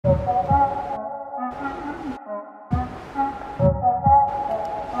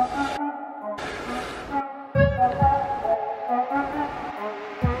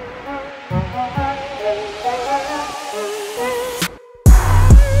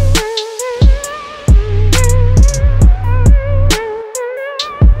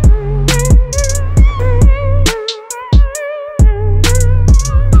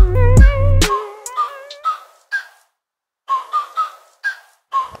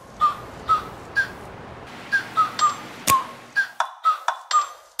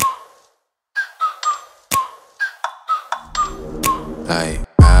Like,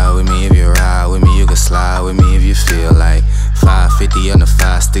 ride with me if you ride with me, you can slide with me if you feel like 550 on the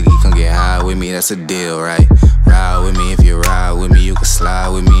 5 sticky, come get high with me, that's a deal, right? Ride with me if you ride with me, you can slide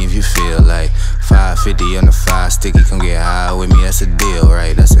with me if you feel like 550 on the 5 sticky, come get high with me, that's a deal,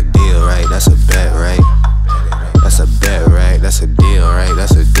 right? That's a deal, right? That's a bet, right? That's a bet, right? That's a deal, right?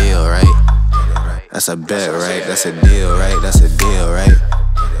 That's a deal, right? That's a bet, right? That's a deal, right? That's a deal, right?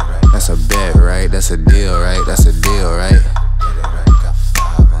 That's a bet, right? That's a deal, right? That's a deal, right?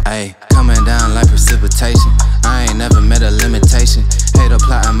 Ayy, coming down like precipitation. I ain't never met a limitation. Hate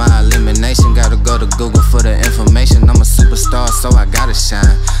plotting my elimination. Gotta go to Google for the information. I'm a superstar, so I gotta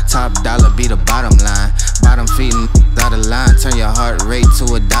shine. Top dollar be the bottom line. Bottom feeding out of line. Turn your heart rate to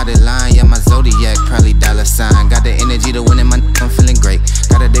a dotted line. Yeah, my zodiac probably $sign. Got the energy to win in my I'm feeling great.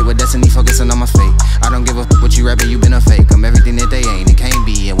 Got a date with destiny, focusing on my fate. I don't give a what you rapping, you been a fake. I'm everything that they ain't, it can't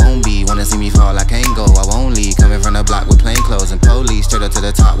be, it won't be. Wanna see me fall, I can't go, I won't leave. Coming from the block with plain clothes and police. Straight up to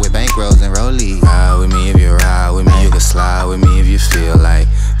the top with bankrolls and rollies. Ride with me if you ride with me, you can slide with me if you feel like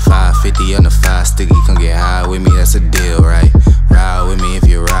 550 on the 5 sticky, come get high with me, that's a deal, right? Ride with me if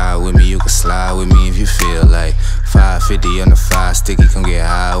you ride with me, you can slide with me if you feel like 550 on the 5 sticky, come get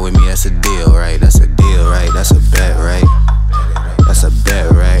high with me, that's a deal, right? That's a deal, right? That's a bet, right? That's a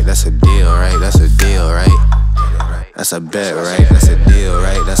bet, right? That's a deal, right? That's a deal, right? That's a bet, right? That's a deal,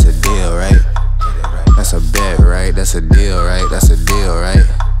 right? That's a deal, right? That's a bet, right? That's a deal, right? That's a deal, right?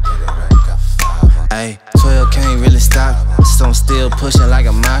 Ayy, 12 can't really stop, so I'm still pushing like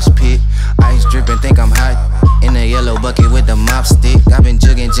a mosh pit. Ice dripping, think I'm hot, in the yellow bucket with the mop stick. I've been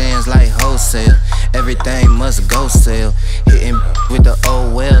jugging jams like wholesale, everything must go sell. Hitting with the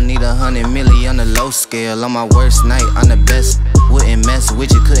old well, need 100 milli on the low scale. On my worst night, I'm the best, wouldn't mess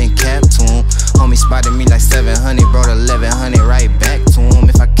with you, couldn't cap to him. Homie spotted me like 700, brought 1100 right back to him.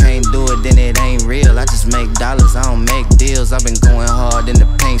 If I can't do it, then it ain't real. I just make dollars, I don't make deals. I've been going hard in the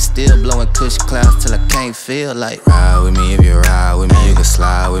paint, still blowing kush clouds till I can't feel like. Ride with me if you ride with me, you can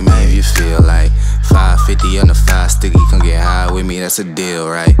slide with me if you feel like 550 on the 5 sticky, come get high with me, that's a deal,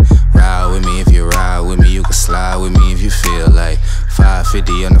 right? Ride with me if you ride with me, you can slide with me if you feel like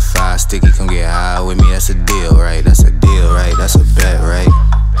 550 on the 5 sticky, come get high with me, that's a deal, right? That's a deal, right? That's a bet, right?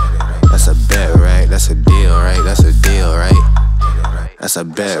 That's a bet, right? That's a deal, right? That's a deal, right? That's a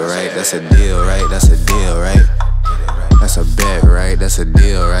bet, right? That's a deal, right? That's a deal, right? That's a bet, right? That's a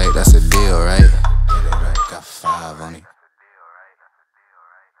deal, right? That's a deal, right? Got 5 on it.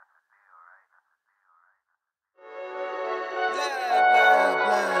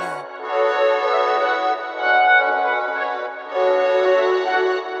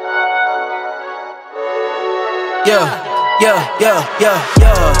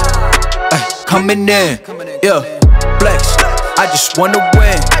 Ay, coming in, flex, I just wanna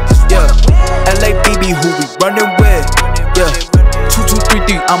win, LABB, who we running with,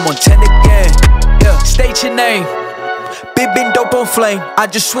 2233, I'm on 10 again, state your name, big been dope on flame, I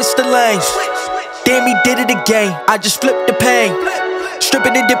just switched the lanes, damn he did it again, I just flipped the pain,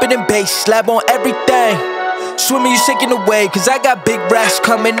 stripping and dipping in bass, slab on everything. Swimming, you sinking away, cause I got big racks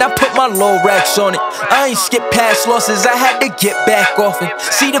coming. I put my low racks on it. I ain't skip past losses, I had to get back off it.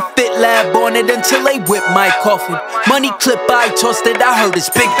 See the Fit Lab on it until they whip my coffin. Money clip, I tossed it, I heard it's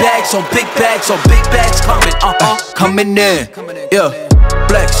big bags on big bags on big bags coming, coming in,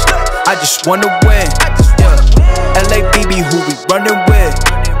 flex, I just wanna win, LABB, who we running with,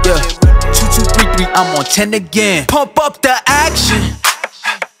 2233, I'm on 10 again. Pump up the action,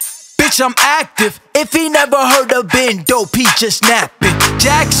 bitch, I'm active. If he never heard of been dope, he just napping.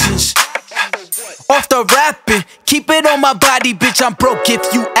 Jackson's off the rapping. Keep it on my body, bitch, I'm broke if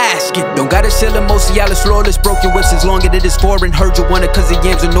you asking. Don't gotta sell him, most of y'all is flawless. Broken wrists as long as it is foreign. Heard you want it cause the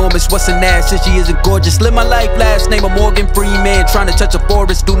yam's enormous. What's an ass since she isn't gorgeous? Live my life, last name of Morgan Freeman. Trying to touch a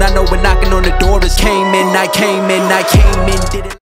forest, do not know when knocking on the door is. Came in, did it.